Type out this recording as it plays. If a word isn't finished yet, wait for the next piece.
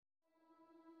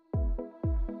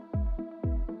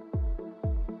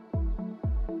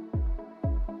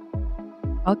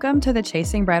Welcome to the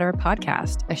Chasing Brighter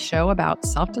podcast, a show about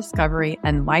self-discovery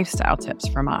and lifestyle tips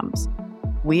for moms.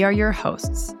 We are your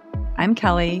hosts. I'm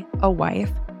Kelly, a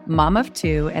wife, mom of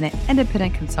two, and an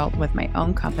independent consultant with my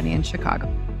own company in Chicago.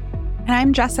 And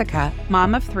I'm Jessica,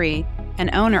 mom of three,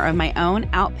 and owner of my own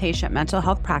outpatient mental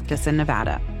health practice in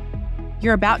Nevada.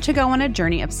 You're about to go on a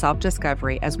journey of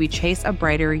self-discovery as we chase a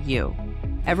brighter you.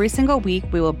 Every single week,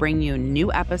 we will bring you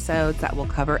new episodes that will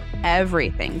cover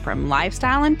everything from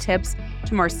lifestyle and tips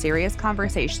to more serious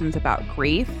conversations about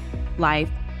grief, life,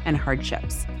 and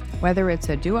hardships. Whether it's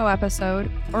a duo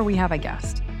episode or we have a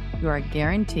guest, you are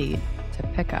guaranteed to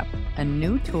pick up a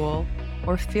new tool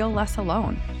or feel less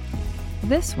alone.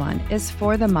 This one is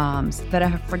for the moms that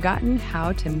have forgotten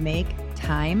how to make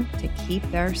time to keep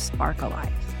their spark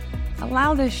alive.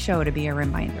 Allow this show to be a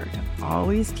reminder to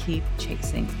always keep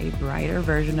chasing a brighter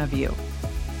version of you.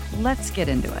 Let's get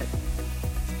into it.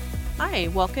 Hi,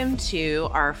 welcome to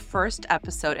our first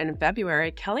episode in February.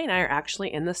 Kelly and I are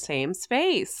actually in the same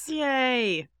space.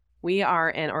 Yay! We are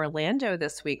in Orlando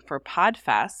this week for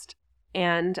PodFest,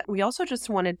 and we also just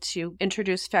wanted to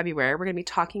introduce February. We're going to be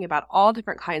talking about all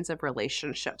different kinds of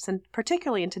relationships, and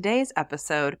particularly in today's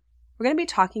episode, we're going to be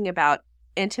talking about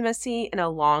intimacy in a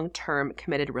long-term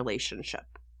committed relationship.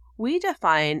 We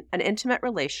define an intimate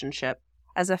relationship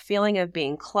as a feeling of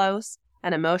being close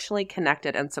and emotionally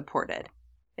connected and supported.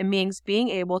 It means being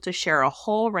able to share a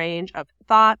whole range of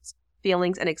thoughts,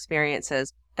 feelings, and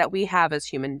experiences that we have as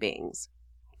human beings.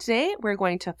 Today, we're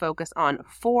going to focus on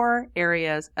 4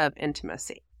 areas of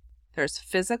intimacy. There's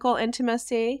physical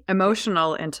intimacy,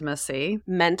 Emotional intimacy,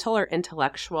 mental or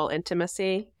intellectual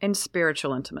intimacy, and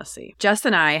spiritual intimacy. Jess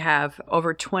and I have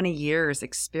over 20 years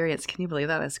experience. Can you believe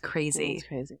that? That's crazy. It's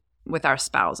crazy. With our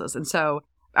spouses. And so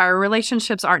our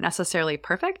relationships aren't necessarily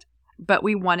perfect, but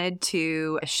we wanted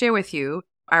to share with you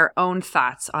our own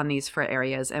thoughts on these 4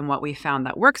 areas and what we found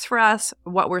that works for us,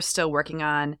 what we're still working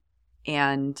on,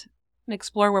 and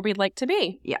explore where we'd like to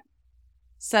be. Yeah.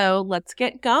 So let's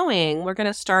get going. We're going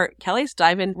to start. Kelly's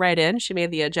diving right in. She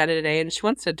made the agenda today and she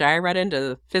wants to dive right into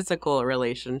the physical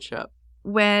relationship.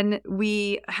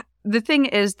 The thing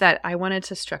is that I wanted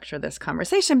to structure this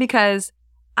conversation because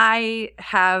I'm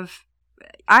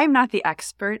not the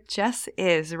expert. Jess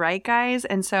is, right, guys?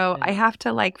 And so I have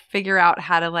to figure out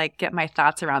how to get my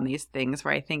thoughts around these things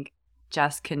where I think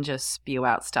Jess can just spew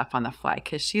out stuff on the fly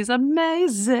because she's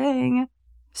amazing.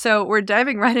 So we're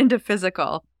diving right into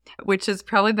physical, which is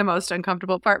probably the most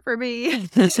uncomfortable part for me.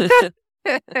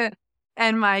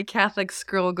 And my Catholic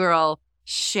schoolgirl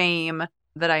shame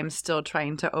that I'm still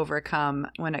trying to overcome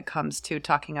when it comes to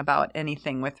talking about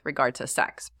anything with regard to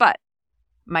sex. But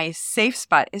my safe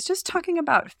spot is just talking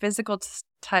about physical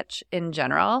touch in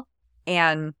general.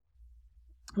 And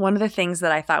one of the things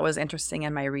that I thought was interesting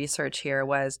in my research here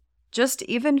was just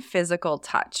even physical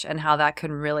touch and how that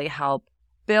can really help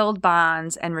build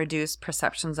bonds and reduce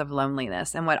perceptions of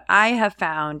loneliness. And what I have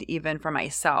found even for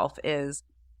myself is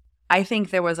I think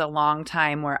there was a long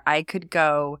time where I could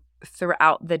go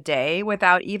throughout the day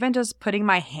without even just putting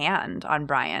my hand on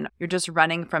Brian. You're just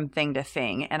running from thing to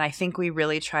thing. And I think we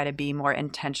really try to be more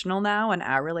intentional now in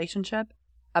our relationship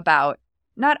about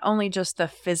not only just the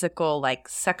physical,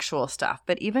 sexual stuff,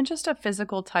 but even just a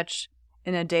physical touch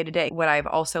in a day-to-day. What I've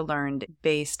also learned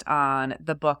based on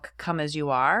the book Come As You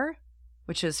Are,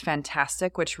 which is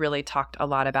fantastic, which really talked a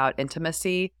lot about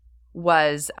intimacy,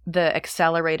 was the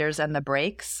accelerators and the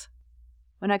brakes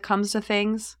when it comes to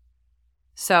things.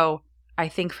 So I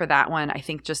think for that one, I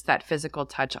think just that physical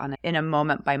touch in a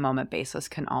moment-by-moment basis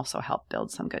can also help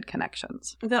build some good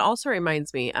connections. That also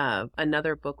reminds me of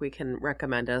another book we can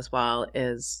recommend as well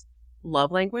is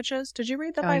Love Languages. Did you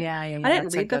read the 5? Yeah. I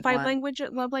didn't read the 5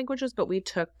 love languages, but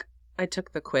I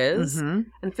took the quiz. Mm-hmm.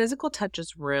 And physical touch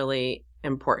is really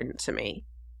important to me.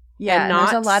 Yeah, and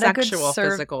not there's a lot sexual of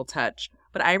good physical touch.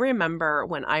 But I remember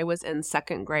when I was in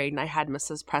 2nd grade and I had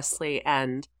Mrs. Presley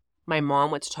and my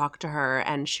mom went to talk to her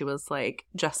and she was like,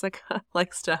 Jessica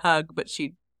likes to hug, but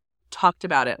she talked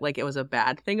about it like it was a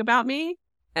bad thing about me.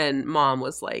 And mom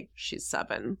was like, she's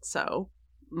 7. So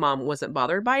mom wasn't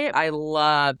bothered by it. I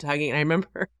loved hugging. I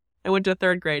remember I went to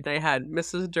 3rd grade and I had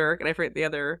Mrs. Dirk and I forget the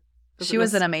other. She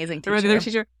was an amazing teacher. The other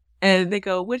teacher. And they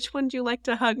go, which one do you like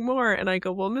to hug more? And I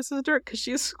go, well, Mrs. Dirk, because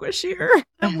she's squishier.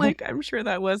 I'm like, I'm sure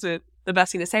that wasn't the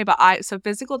best thing to say. But so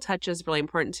physical touch is really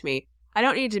important to me. I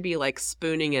don't need to be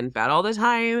spooning in bed all the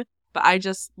time, but I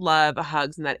just love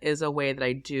hugs. And that is a way that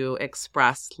I do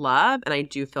express love and I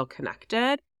do feel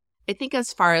connected. I think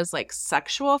as far as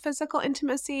sexual physical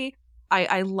intimacy,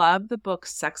 I love the book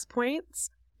Sex Points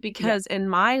because in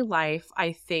my life,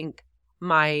 I think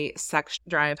my sex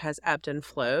drive has ebbed and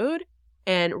flowed.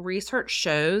 And research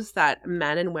shows that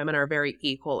men and women are very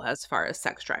equal as far as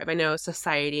sex drive. I know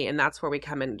society, and that's where we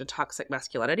come into toxic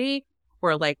masculinity,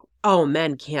 where like, oh,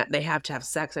 men can't, they have to have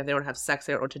sex. If they don't have sex,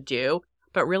 they don't know what to do.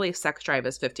 But really, sex drive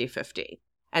is 50-50.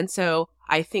 And so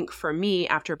I think for me,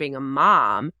 after being a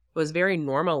mom, it was very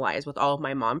normalized with all of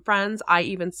my mom friends. I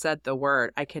even said the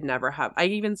word, I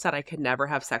even said I could never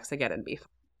have sex again and be fine.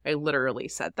 I literally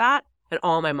said that. And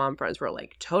all my mom friends were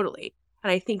like, totally.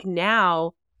 And I think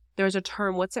now there's a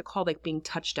term, what's it called? Like being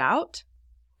touched out.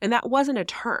 And that wasn't a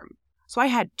term. So I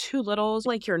had two littles,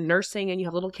 like you're nursing and you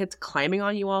have little kids climbing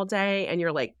on you all day and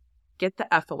you're like, get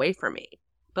the F away from me.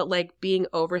 But like being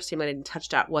overstimulated and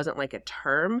touched out wasn't like a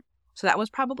term. So that was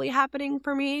probably happening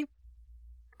for me.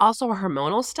 Also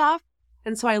hormonal stuff.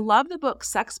 And so I love the book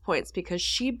Sex Points because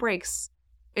she breaks,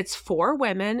 it's for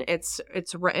women. It's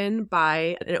written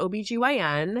by an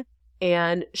OBGYN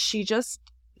and she just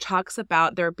talks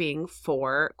about there being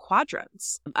 4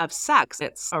 quadrants of sex.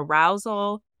 It's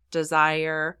arousal,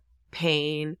 desire,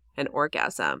 pain, and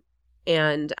orgasm.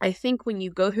 And I think when you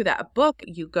go through that book,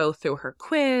 you go through her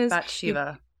quiz.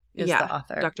 Bathsheba is the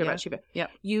author. Dr. Bathsheba. Yeah.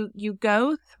 You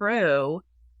go through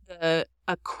a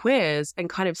quiz and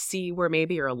kind of see where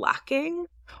maybe you're lacking.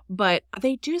 But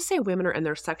they do say women are in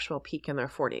their sexual peak in their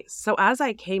 40s. So as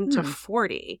I came to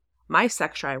 40, my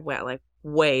sex drive went like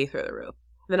way through the roof.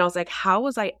 And then I was like, how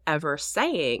was I ever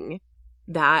saying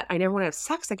that I never want to have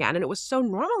sex again? And it was so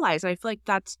normalized. And I feel like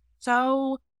that's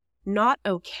so not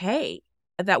okay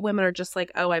that women are just like,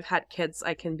 oh, I've had kids,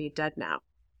 I can be dead now.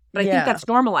 But I think that's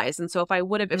normalized. And so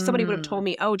if somebody would have told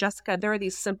me, oh, Jessica, there are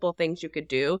these simple things you could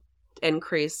do to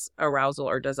increase arousal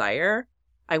or desire,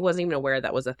 I wasn't even aware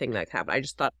that was a thing that happened. I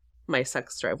just thought my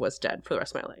sex drive was dead for the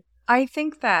rest of my life. I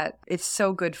think that it's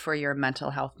so good for your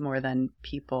mental health more than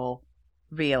people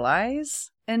realize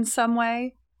in some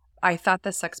way. I thought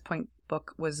the Sex Point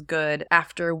book was good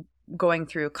after going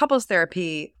through couples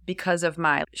therapy. Because of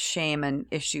my shame and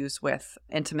issues with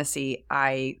intimacy,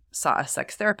 I saw a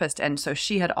sex therapist. And so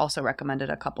she had also recommended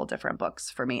a couple different books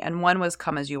for me. And one was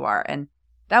Come As You Are. And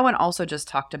that one also just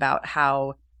talked about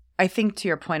how, I think to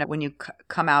your point, when you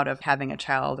come out of having a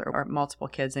child or multiple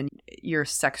kids and your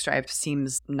sex drive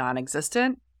seems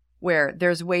non-existent, where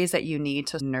there's ways that you need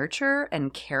to nurture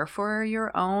and care for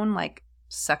your own like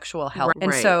sexual health.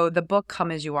 Right. And so the book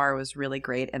Come As You Are was really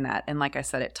great in that. And like I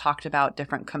said, it talked about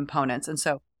different components. And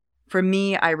so for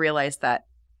me, I realized that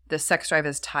the sex drive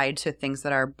is tied to things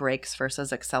that are brakes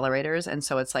versus accelerators. And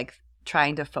so it's like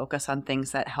trying to focus on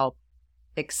things that help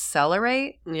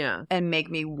accelerate and make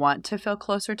me want to feel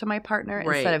closer to my partner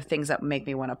instead of things that make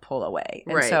me want to pull away.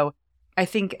 And so I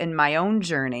think in my own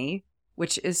journey,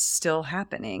 which is still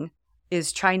happening,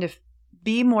 is trying to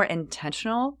be more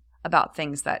intentional about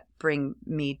things that bring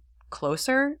me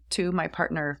closer to my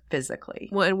partner physically.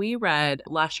 Well, and we read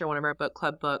last year, one of our book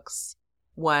club books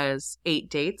was 8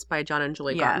 Dates by John and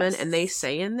Julie Gottman. And they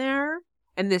say in there,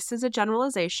 and this is a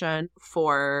generalization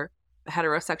for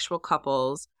heterosexual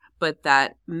couples, but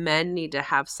that men need to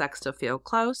have sex to feel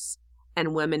close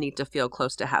and women need to feel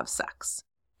close to have sex.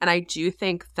 And I do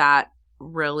think that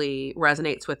really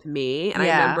resonates with me. And I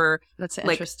remember that's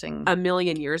like interesting. A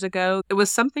million years ago, it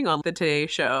was something on the Today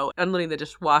Show, unloading the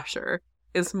dishwasher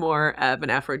is more of an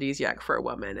aphrodisiac for a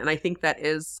woman. And I think that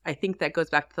goes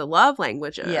back to the love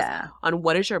languages on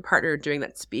what is your partner doing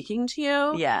that's speaking to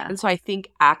you. Yeah. And so I think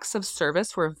acts of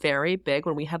service were very big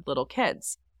when we had little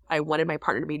kids. I wanted my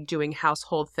partner to be doing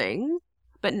household things.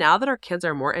 But now that our kids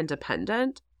are more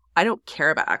independent, I don't care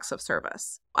about acts of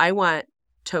service. I want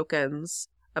tokens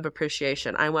of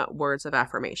appreciation. I want words of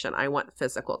affirmation. I want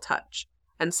physical touch.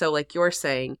 And so like you're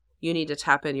saying, you need to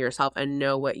tap into yourself and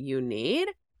know what you need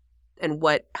and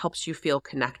what helps you feel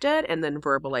connected and then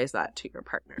verbalize that to your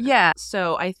partner. Yeah.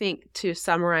 So I think to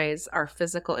summarize our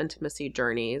physical intimacy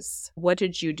journeys, what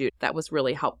did you do that was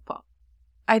really helpful?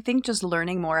 I think just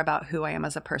learning more about who I am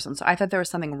as a person. So I thought there was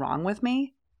something wrong with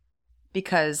me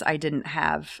because I didn't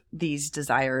have these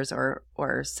desires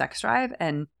or sex drive.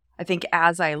 And I think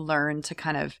as I learned to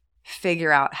kind of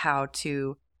figure out how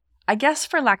to, I guess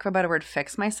for lack of a better word,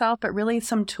 fix myself, but really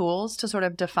some tools to sort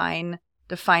of define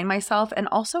myself and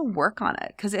also work on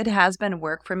it. Because it has been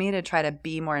work for me to try to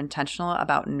be more intentional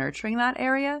about nurturing that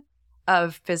area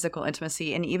of physical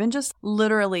intimacy and even just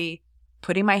literally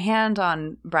putting my hand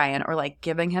on Brian or like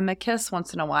giving him a kiss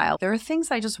once in a while. There are things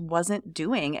I just wasn't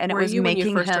doing. And it was making him. When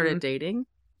you first started dating?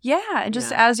 Yeah. And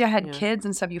just as you had kids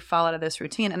and stuff, you fall out of this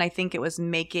routine. And I think it was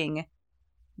making,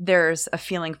 there's a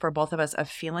feeling for both of us of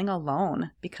feeling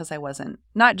alone because I wasn't,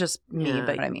 not just me,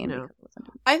 but I mean. No.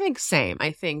 I think same.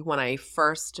 I think when I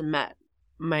first met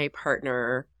my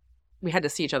partner, we had to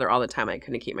see each other all the time. I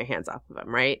couldn't keep my hands off of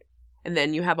him, right? And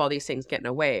then you have all these things getting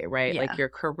away, right? Yeah. Like your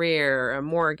career, a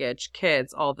mortgage,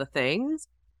 kids, all the things.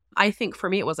 I think for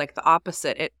me, it was like the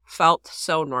opposite. It felt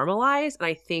so normalized. And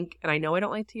I think, and I know I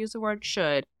don't like to use the word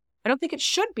should, I don't think it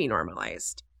should be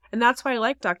normalized. And that's why I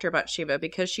like Dr. Batsheva,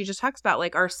 because she just talks about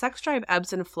like our sex drive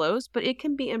ebbs and flows, but it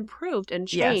can be improved and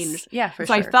changed. Yes. Yeah, for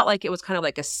So sure. I felt like it was kind of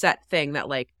like a set thing that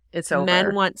like It's over.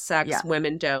 men want sex, Yeah.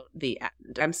 women don't, the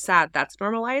end. I'm sad that's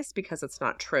normalized because it's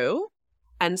not true.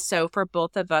 And so for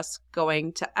both of us,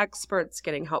 going to experts,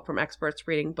 getting help from experts,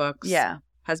 reading books Yeah.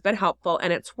 has been helpful.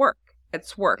 And it's work.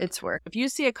 It's work. It's work. If you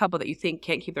see a couple that you think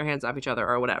can't keep their hands off each other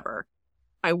or whatever,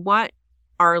 I want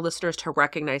our listeners to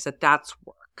recognize that that's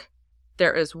work.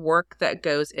 There is work that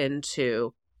goes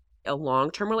into a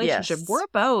long-term relationship. Yes. We're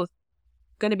both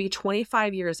going to be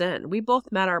 25 years in. We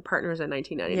both met our partners in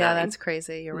 1999. Yeah, that's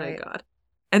crazy. You're Oh right. my God.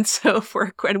 And so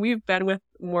and we've been with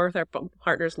more of our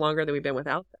partners longer than we've been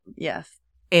without them. Yes.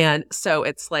 And so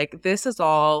it's like, this is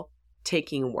all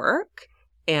taking work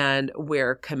and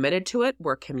we're committed to it.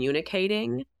 We're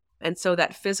communicating. And so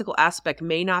that physical aspect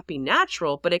may not be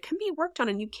natural, but it can be worked on,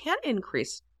 and you can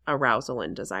increase arousal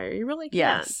and desire. You really can.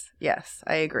 Yes. Yes.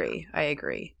 I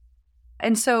agree.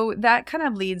 And so that kind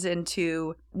of leads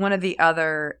into one of the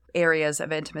other areas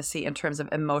of intimacy in terms of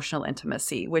emotional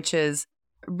intimacy, which is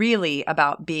really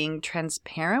about being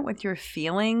transparent with your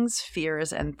feelings,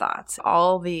 fears, and thoughts.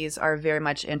 All these are very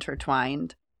much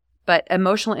intertwined. But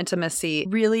emotional intimacy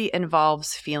really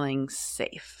involves feeling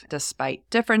safe, despite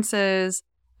differences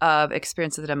of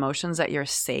experiences and emotions, that you're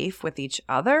safe with each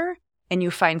other and you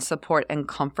find support and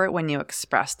comfort when you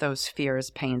express those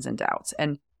fears, pains, and doubts.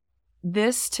 And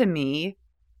this, to me,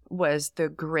 was the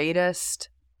greatest,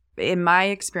 in my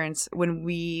experience, when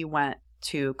we went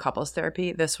to couples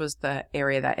therapy, this was the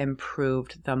area that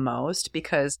improved the most,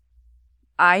 because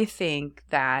I think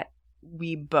that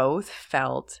we both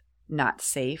felt not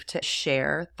safe to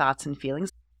share thoughts and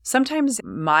feelings. Sometimes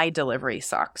my delivery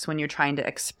sucks when you're trying to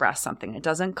express something. It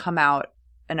doesn't come out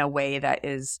in a way that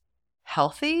is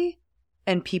healthy,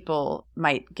 and people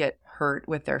might get hurt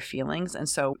with their feelings. And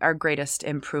so our greatest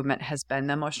improvement has been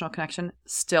the emotional connection.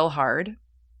 Still hard,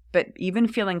 but even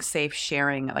feeling safe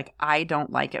sharing. Like, I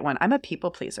don't like it when I'm a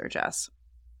people pleaser, Jess.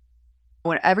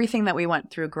 When everything that we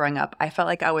went through growing up, I felt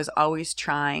like I was always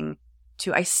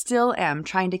I still am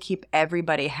trying to keep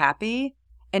everybody happy.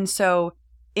 And so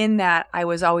in that, I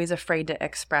was always afraid to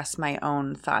express my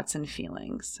own thoughts and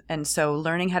feelings. And so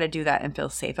learning how to do that and feel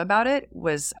safe about it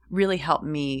was really helped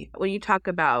me. When you talk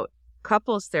about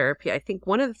couples therapy, I think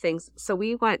one of the things, so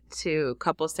we went to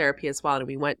couples therapy as well, and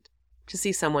we went to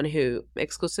see someone who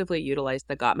exclusively utilized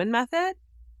the Gottman method.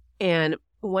 And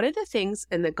one of the things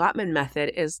in the Gottman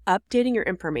method is updating your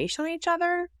information on each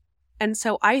other. And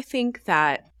so I think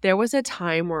that there was a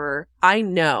time where I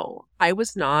know I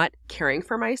was not caring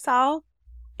for myself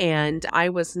and I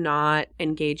was not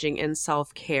engaging in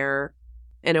self-care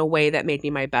in a way that made me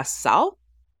my best self.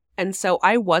 And so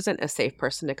I wasn't a safe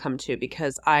person to come to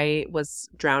because I was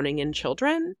drowning in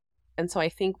children. And so I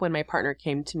think when my partner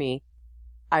came to me,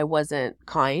 I wasn't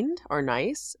kind or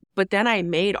nice. But then I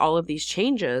made all of these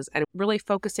changes and really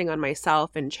focusing on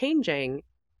myself and changing,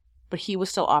 but he was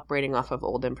still operating off of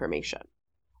old information.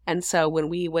 And so when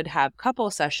we would have couple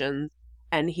sessions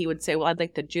and he would say, well, I'd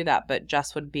like to do that, but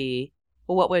Jess would be,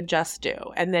 well, what would Jess do?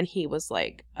 And then he was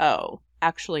like, oh,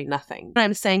 actually nothing.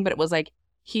 I'm saying, but it was like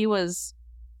he was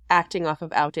acting off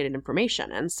of outdated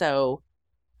information. And so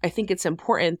I think it's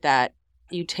important that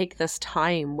you take this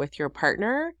time with your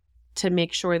partner to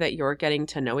make sure that you're getting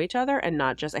to know each other, and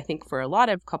not just, I think for a lot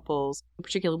of couples,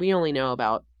 particularly, we only know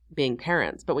about being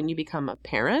parents, but when you become a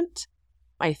parent,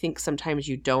 I think sometimes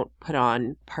you don't put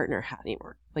on partner hat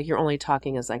anymore. Like you're only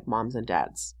talking as like moms and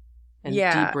dads. And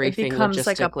debriefing it becomes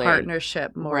like a logistically.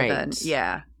 Partnership more than,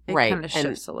 it right. kind of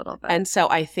shifts a little bit. And so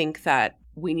I think that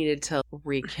we needed to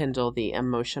rekindle the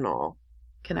emotional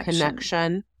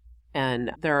connection.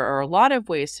 And there are a lot of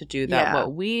ways to do that. Yeah.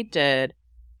 What we did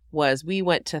was we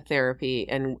went to therapy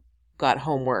and got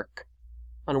homework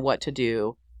on what to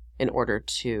do in order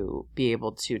to be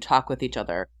able to talk with each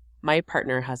other. My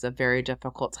partner has a very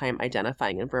difficult time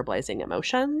identifying and verbalizing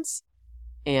emotions.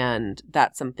 And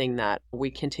that's something that we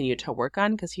continue to work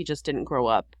on because he just didn't grow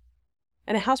up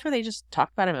in a house where they just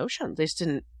talked about emotions. They just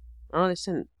didn't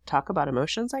talk about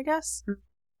emotions, I guess. Mm-hmm.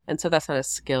 And so that's not a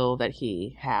skill that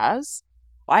he has.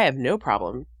 I have no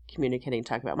problem communicating,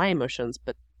 talking about my emotions,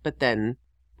 but then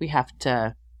we have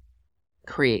to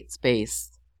create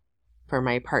space for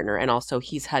my partner. And also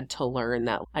he's had to learn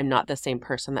that I'm not the same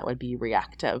person that would be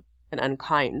reactive and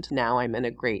unkind. Now I'm in a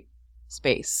great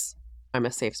space. I'm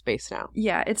a safe space now.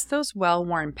 Yeah, it's those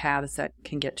well-worn paths that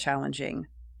can get challenging.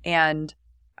 And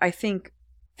I think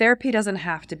therapy doesn't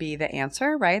have to be the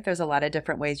answer, right? There's a lot of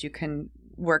different ways you can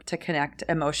work to connect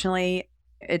emotionally.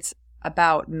 It's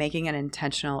about making an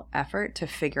intentional effort to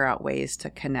figure out ways to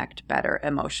connect better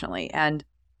emotionally. And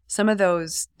some of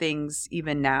those things,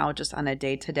 even now, just on a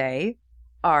day-to-day,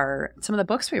 are some of the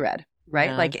books we read, right?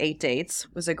 Yeah. Like 8 Dates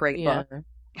was a great book.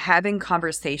 Having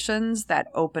conversations that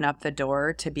open up the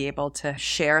door to be able to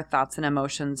share thoughts and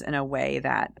emotions in a way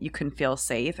that you can feel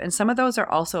safe. And some of those are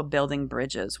also building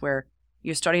bridges where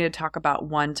you're starting to talk about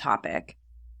one topic.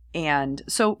 And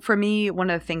so for me, one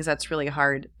of the things that's really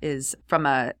hard is from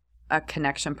a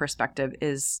connection perspective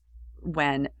is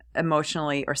when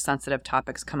emotionally or sensitive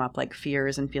topics come up, like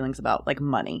fears and feelings about like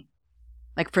money.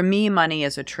 Like for me, money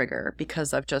is a trigger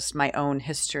because of just my own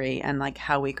history and like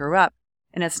how we grew up.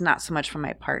 And it's not so much from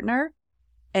my partner.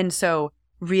 And so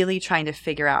really trying to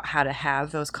figure out how to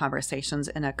have those conversations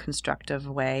in a constructive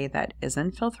way that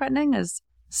isn't feel threatening is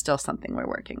still something we're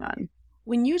working on.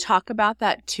 When you talk about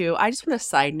that too, I just want to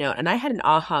side note, and I had an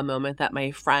aha moment that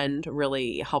my friend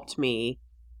really helped me.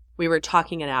 We were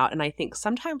talking it out, and I think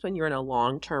sometimes when you're in a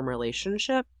long-term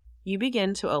relationship, you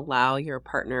begin to allow your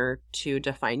partner to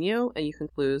define you, and you can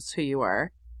lose who you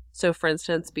are. So for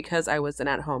instance, because I was an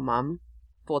at-home mom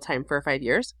full-time for 5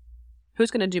 years,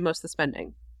 who's going to do most of the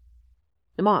spending?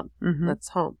 The mom. That's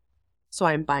home. So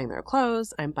I'm buying their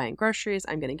clothes, I'm buying groceries,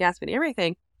 I'm getting gas, getting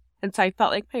everything. And so I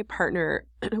felt like my partner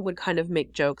would kind of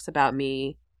make jokes about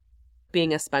me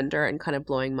being a spender and kind of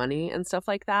blowing money and stuff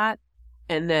like that.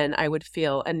 And then I would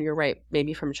feel, and you're right,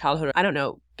 maybe from childhood, I don't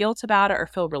know, guilt about it or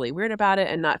feel really weird about it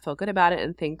and not feel good about it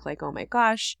and think like, oh my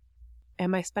gosh,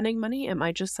 am I spending money? Am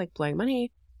I just like blowing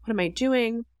money? What am I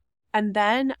doing? And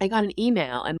then I got an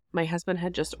email and my husband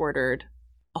had just ordered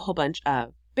a whole bunch of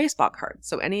baseball cards.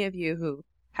 So any of you who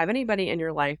have anybody in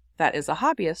your life that is a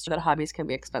hobbyist, that hobbies can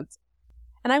be expensive.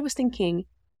 And I was thinking,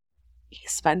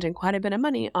 he's spending quite a bit of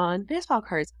money on baseball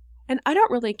cards and I don't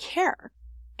really care.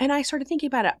 And I started thinking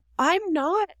about it. I'm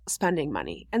not spending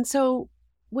money. And so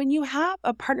when you have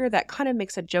a partner that kind of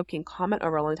makes a joking comment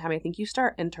over a long time, I think you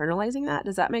start internalizing that.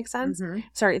 Does that make sense?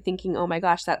 Start thinking, oh my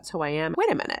gosh, that's who I am.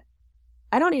 Wait a minute.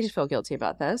 I don't need to feel guilty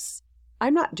about this.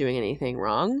 I'm not doing anything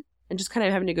wrong. And just kind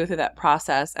of having to go through that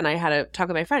process. And I had to talk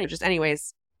with my friend. Just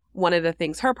anyways, one of the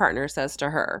things her partner says to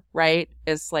her, right,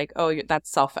 is like, oh, that's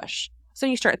selfish. So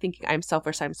you start thinking, I'm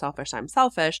selfish, I'm selfish, I'm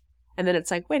selfish. And then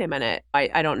it's like, wait a minute,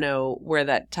 I don't know where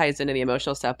that ties into the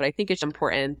emotional stuff, but I think it's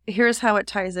important. Here's how it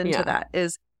ties into that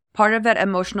is part of that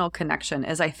emotional connection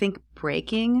is I think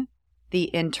breaking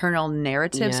the internal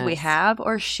narratives we have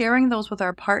or sharing those with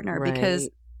our partner because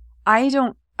I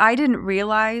didn't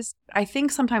realize, I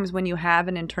think sometimes when you have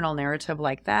an internal narrative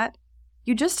like that,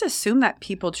 you just assume that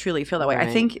people truly feel that way.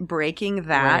 I think breaking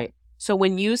that. So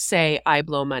when you say I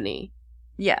blow money,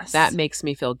 that makes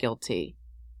me feel guilty.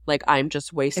 Like I'm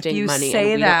just wasting money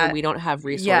and we don't have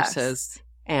resources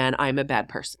and I'm a bad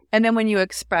person. And then when you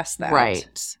express that.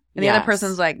 And the other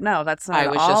person's like, no, that's not I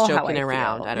was just joking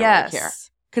around. I don't really care.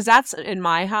 Because that's in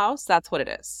my house, that's what it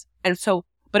is. And so,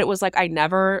 but it was like I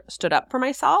never stood up for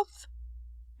myself,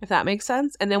 if that makes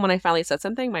sense. And then when I finally said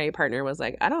something, my partner was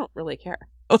like, I don't really care.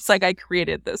 It's like I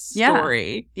created this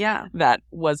story that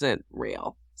wasn't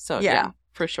real. So yeah,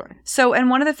 for sure. So, and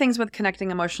one of the things with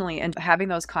connecting emotionally and having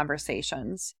those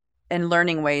conversations and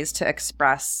learning ways to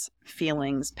express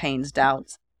feelings, pains,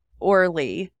 doubts,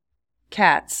 Orly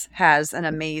Katz has an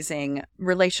amazing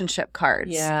relationship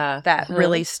cards that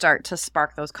really start to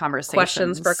spark those conversations.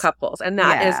 Questions for couples. And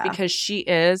that is because she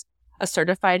is a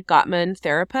certified Gottman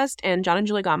therapist. And John and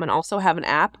Julie Gottman also have an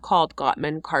app called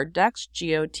Gottman Card Decks,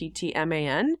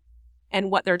 Gottman. And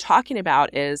what they're talking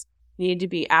about is you need to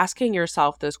be asking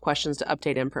yourself those questions to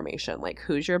update information. Like,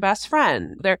 who's your best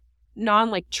friend? They're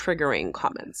triggering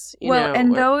comments. You know,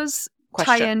 and those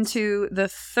tie into the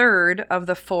third of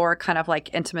the 4 kind of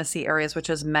like intimacy areas, which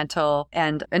is mental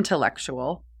and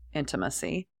intellectual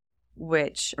intimacy,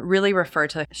 which really refer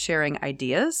to sharing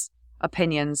ideas,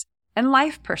 opinions, and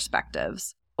life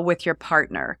perspectives with your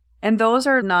partner. And those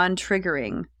are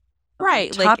non-triggering.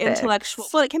 Right. Like intellectual.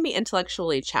 Well, it can be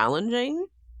intellectually challenging,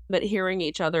 but hearing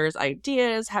each other's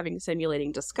ideas, having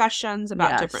simulating discussions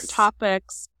about different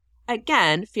topics.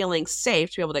 Again, feeling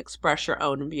safe to be able to express your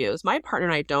own views. My partner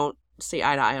and I don't see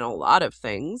eye to eye on a lot of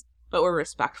things, but we're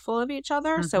respectful of each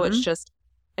other. So it's just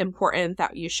important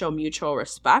that you show mutual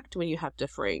respect when you have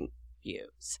differing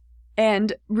views.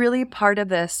 And really part of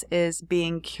this is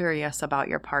being curious about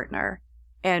your partner.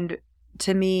 And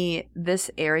to me, this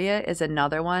area is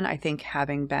another one, I think,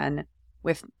 having been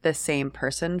with the same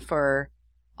person for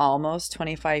almost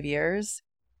 25 years,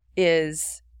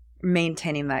 is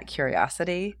maintaining that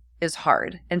curiosity is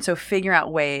hard. And so figure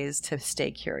out ways to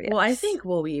stay curious. Well, I think,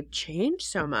 we've changed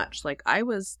so much. Like, I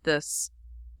was this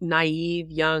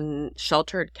naive, young,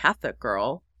 sheltered Catholic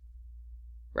girl,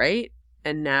 right?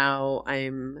 And now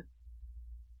I'm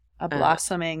a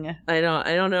blossoming I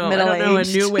don't know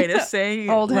middle-aged a new way to say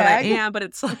old what hag. I am, but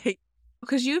it's like,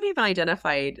 because you've even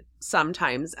identified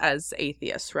sometimes as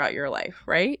atheist throughout your life,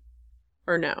 right?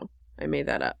 Or no? I made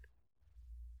that up.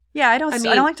 Yeah, I don't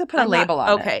like to put a label on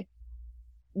it. Okay.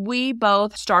 We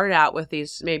both started out with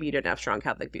these, maybe you didn't have strong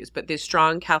Catholic views, but these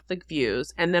strong Catholic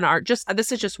views. And then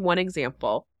this is just one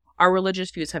example. Our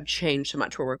religious views have changed so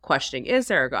much where we're questioning, is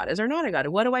there a God? Is there not a God?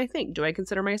 What do I think? Do I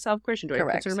consider myself Christian? Do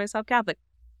I consider myself Catholic?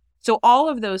 So all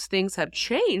of those things have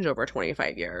changed over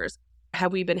 25 years.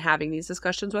 Have we been having these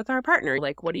discussions with our partner?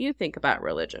 Like, what do you think about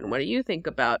religion? What do you think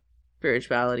about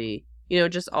spirituality?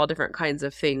 Just all different kinds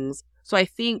of things. So I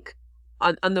think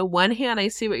on the one hand, I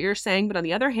see what you're saying, but on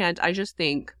the other hand, I just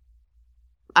think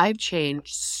I've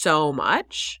changed so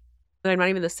much that I'm not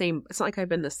even the same. It's not like I've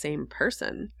been the same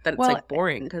person, that it's like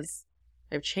boring because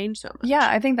I've changed so much. Yeah,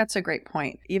 I think that's a great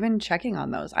point. Even checking on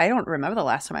those. I don't remember the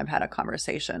last time I've had a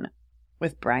conversation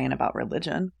with Brian about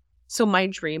religion. So my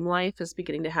dream life is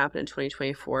beginning to happen in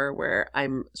 2024 where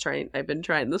I've been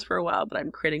trying this for a while, but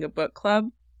I'm creating a book club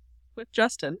with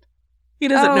Justin. He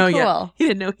doesn't know yet. He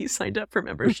didn't know he signed up for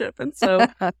membership. And so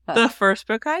the first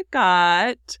book I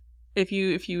got, if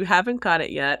you haven't got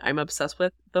it yet, I'm obsessed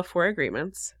with the 4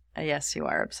 Agreements. Yes, you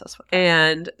are obsessed with that.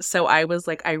 And so I was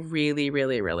like, I really,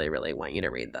 really, really, really want you to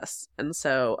read this. And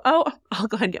so, I'll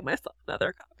go ahead and get myself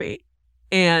another copy.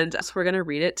 And so we're going to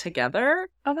read it together.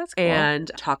 Oh, that's cool.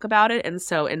 And talk about it. And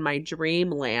so in my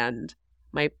dreamland,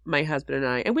 my husband and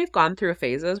I, and we've gone through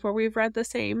phases where we've read the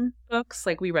same books.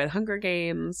 Like, we read Hunger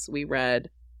Games, we read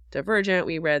Divergent,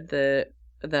 we read the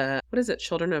what is it?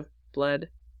 Children of Blood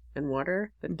and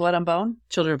Water? Blood and Bone?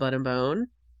 Children of Blood and Bone.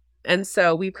 And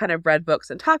so we've kind of read books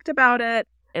and talked about it.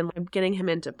 And I'm getting him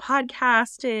into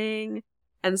podcasting.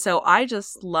 And so I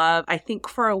think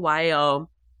for a while,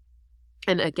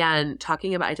 and again,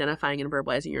 talking about identifying and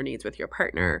verbalizing your needs with your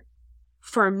partner,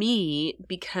 for me,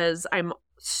 because I'm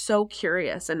so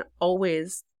curious and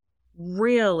always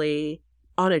really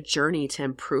on a journey to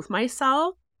improve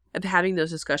myself, of having those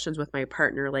discussions with my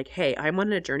partner, like, hey, I'm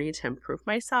on a journey to improve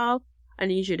myself. I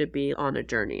need you to be on a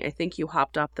journey. I think you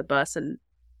hopped off the bus and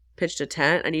pitched a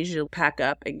tent. I need you to pack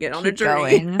up and get on a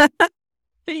journey. Going.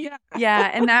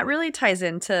 Yeah, and that really ties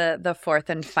into the fourth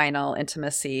and final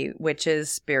intimacy, which is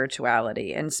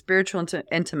spirituality. And spiritual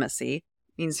intimacy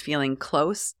means feeling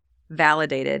close,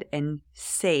 validated, and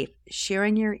safe,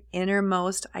 sharing your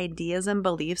innermost ideas and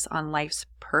beliefs on life's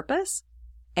purpose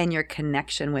and your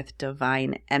connection with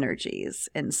divine energies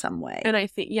in some way. And I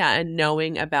think, and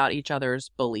knowing about each other's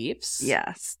beliefs.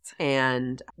 Yes.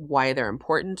 And why they're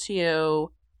important to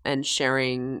you, and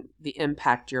sharing the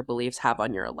impact your beliefs have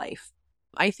on your life.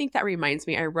 I think that reminds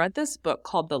me, I read this book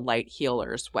called The Light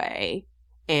Healer's Way,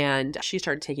 and she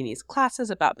started taking these classes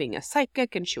about being a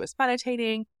psychic, and she was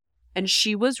meditating, and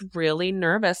she was really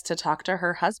nervous to talk to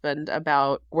her husband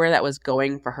about where that was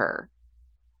going for her.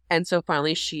 And so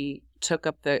finally she took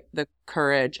up the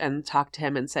courage and talked to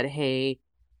him and said, hey,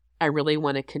 I really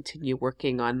want to continue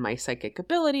working on my psychic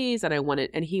abilities,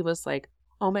 and he was like,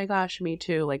 oh my gosh, me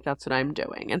too. Like, that's what I'm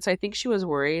doing. And so I think she was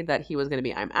worried that he was going to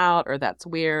be, I'm out, or that's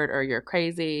weird, or you're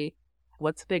crazy.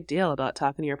 What's the big deal about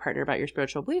talking to your partner about your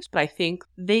spiritual beliefs? But I think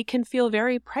they can feel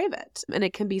very private, and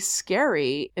it can be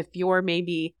scary if you're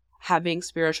maybe having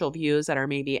spiritual views that are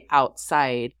maybe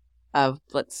outside of,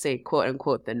 let's say, quote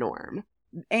unquote, the norm.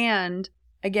 And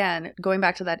again, going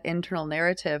back to that internal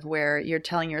narrative where you're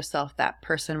telling yourself that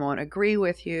person won't agree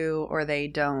with you, or they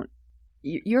don't,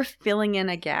 you're filling in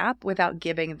a gap without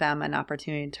giving them an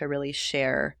opportunity to really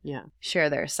share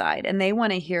their side. And they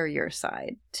want to hear your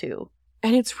side too.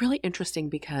 And it's really interesting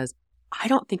because I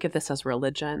don't think of this as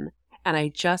religion. And I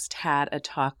just had a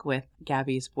talk with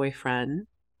Gabby's boyfriend.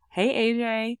 Hey,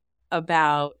 AJ.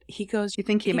 About, he goes, you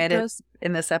think he made it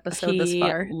in this episode this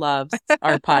far? He loves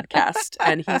our podcast,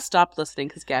 and he stopped listening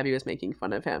because Gabby was making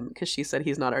fun of him because she said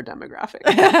he's not our demographic.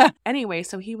 Anyway,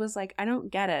 so he was like, I don't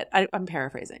get it. I'm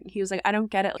paraphrasing. He was like, I don't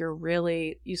get it.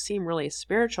 You seem really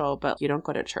spiritual, but you don't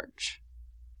go to church.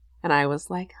 And I was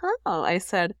like, oh. I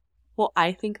said, well,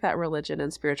 I think that religion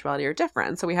and spirituality are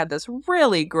different. So we had this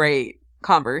really great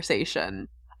conversation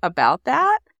about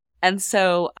that. And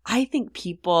so I think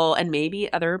people, and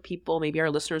maybe other people, maybe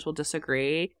our listeners will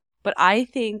disagree, but I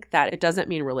think that it doesn't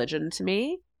mean religion to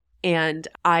me. And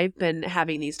I've been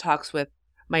having these talks with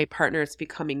my partner. It's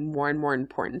becoming more and more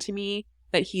important to me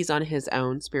that he's on his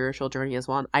own spiritual journey as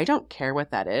well. And I don't care what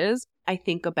that is. I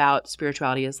think about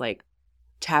spirituality as like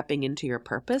tapping into your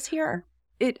purpose here?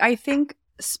 I think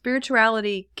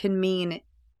spirituality can mean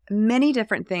many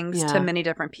different things to many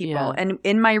different people. Yeah. And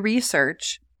in my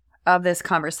research of this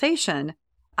conversation,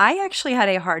 I actually had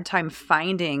a hard time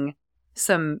finding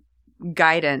some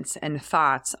guidance and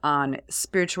thoughts on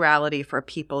spirituality for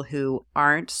people who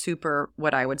aren't super,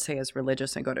 what I would say is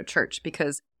religious and go to church,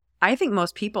 because I think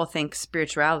most people think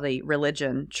spirituality,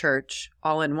 religion, church,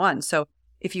 all in one. So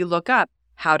if you look up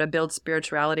how to build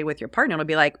spirituality with your partner, it'll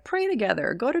be like, pray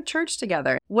together, go to church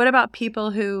together. What about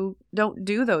people who don't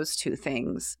do those two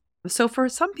things? So for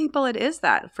some people, it is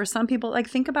that. For some people, like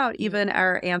think about even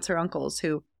our aunts or uncles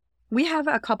who, we have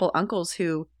a couple uncles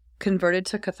who converted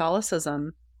to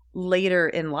Catholicism later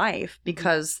in life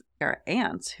because they're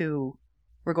aunts who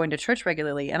were going to church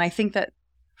regularly. And I think that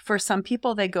for some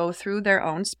people, they go through their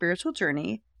own spiritual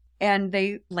journey and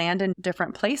they land in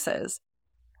different places.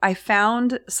 I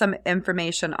found some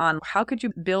information on how could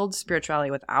you build spirituality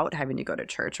without having to go to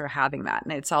church or having that.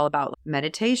 And it's all about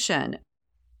meditation.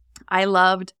 I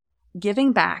loved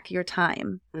giving back your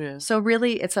time. Yeah. So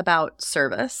really it's about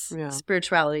service. Yeah.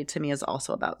 Spirituality to me is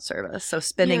also about service. So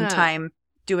spending time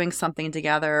doing something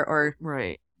together or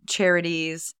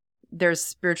charities. There's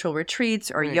spiritual retreats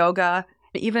or yoga.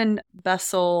 Even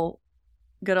Bessel,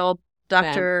 good old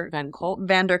Dr.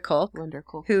 Van der Kolk,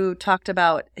 who talked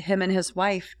about him and his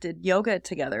wife did yoga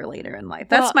together later in life.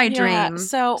 That's my dream.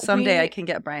 So someday I can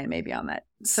get Brian maybe on that.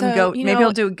 Maybe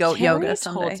he'll do goat yoga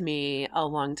someday. Carrie told me a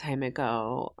long time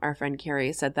ago, our friend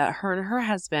Carrie said that her and her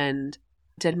husband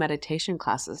did meditation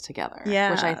classes together,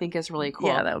 which I think is really cool.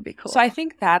 Yeah, that would be cool. So I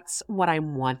think that's what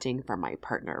I'm wanting for my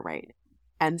partner, right?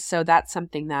 And so that's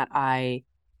something that I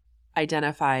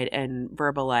identified and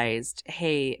verbalized.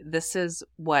 Hey, this is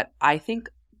what I think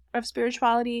of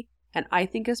spirituality, and I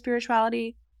think of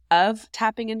spirituality of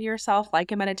tapping into yourself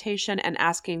like a meditation and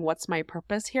asking what's my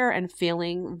purpose here and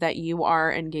feeling that you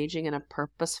are engaging in a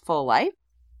purposeful life.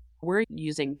 We're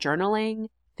using journaling,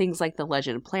 things like the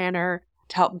Legend Planner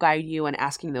to help guide you in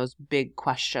asking those big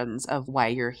questions of why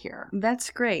you're here. That's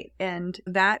great. And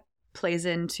that plays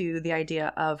into the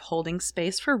idea of holding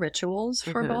space for rituals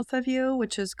for both of you,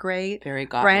 which is great. Very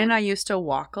good. Brian and I used to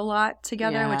walk a lot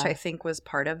together, which I think was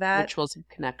part of that. Rituals of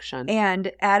connection.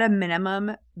 And at a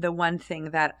minimum, the one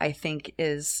thing that I think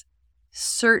is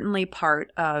certainly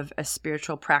part of a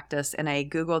spiritual practice, and I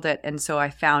Googled it, and so I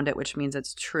found it, which means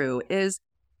it's true, is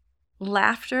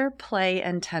laughter, play,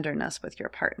 and tenderness with your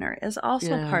partner is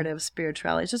also part of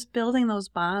spirituality. It's just building those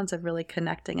bonds of really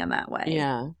connecting in that way.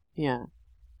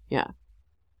 Yeah.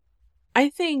 I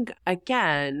think,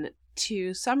 again,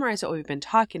 to summarize what we've been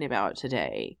talking about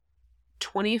today,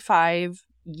 25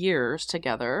 years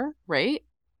together, right?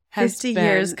 50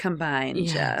 years combined,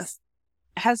 Jess.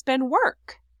 Has been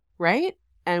work, right?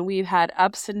 And we've had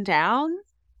ups and downs,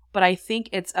 but I think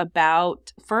it's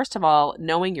about, first of all,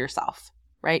 knowing yourself,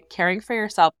 right? Caring for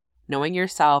yourself, knowing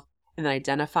yourself, and then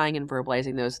identifying and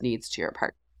verbalizing those needs to your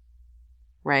partner,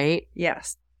 right?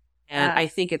 Yes. And I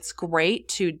think it's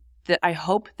great I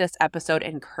hope this episode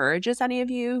encourages any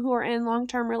of you who are in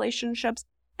long-term relationships.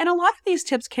 And a lot of these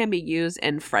tips can be used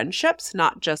in friendships,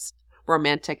 not just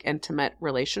romantic, intimate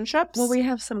relationships. Well, we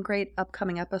have some great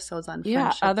upcoming episodes on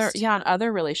friendships. On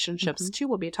other relationships too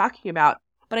we'll be talking about.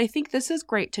 But I think this is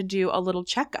great to do a little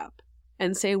checkup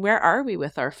and say, where are we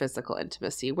with our physical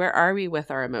intimacy? Where are we with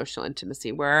our emotional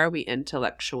intimacy? Where are we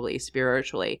intellectually,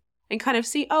 spiritually? And kind of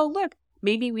see, oh, look,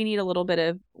 maybe we need a little bit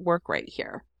of work right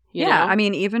here. You know? I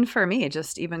mean, even for me,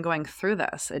 just even going through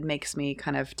this, it makes me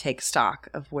kind of take stock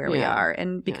of where we are.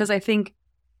 And because I think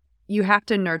you have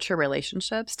to nurture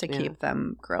relationships to keep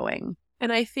them growing.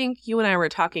 And I think you and I were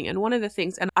talking, and one of the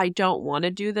things, and I don't want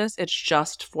to do this, it's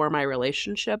just for my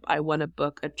relationship. I want to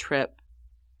book a trip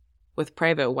with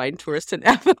private wine tours to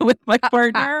Napa with my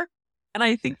partner. And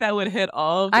I think that would hit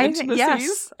all of the intimacies.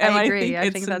 Yes, and I agree. I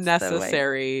think it's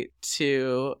necessary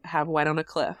to have wine on a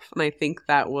cliff. And I think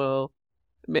that will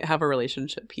have a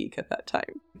relationship peak at that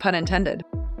time. Pun intended.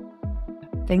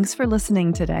 Thanks for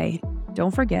listening today.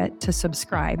 Don't forget to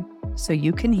subscribe so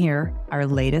you can hear our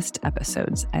latest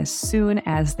episodes as soon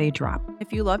as they drop.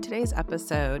 If you love today's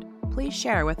episode, please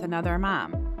share with another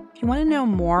mom. If you want to know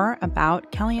more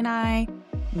about Kelly and I,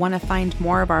 want to find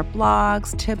more of our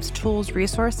blogs, tips, tools,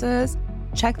 resources,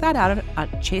 check that out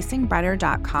at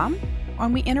chasingbrighter.com, or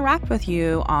we interact with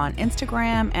you on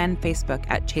Instagram and Facebook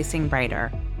at Chasing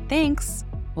Brighter. Thanks.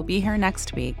 We'll be here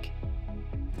next week.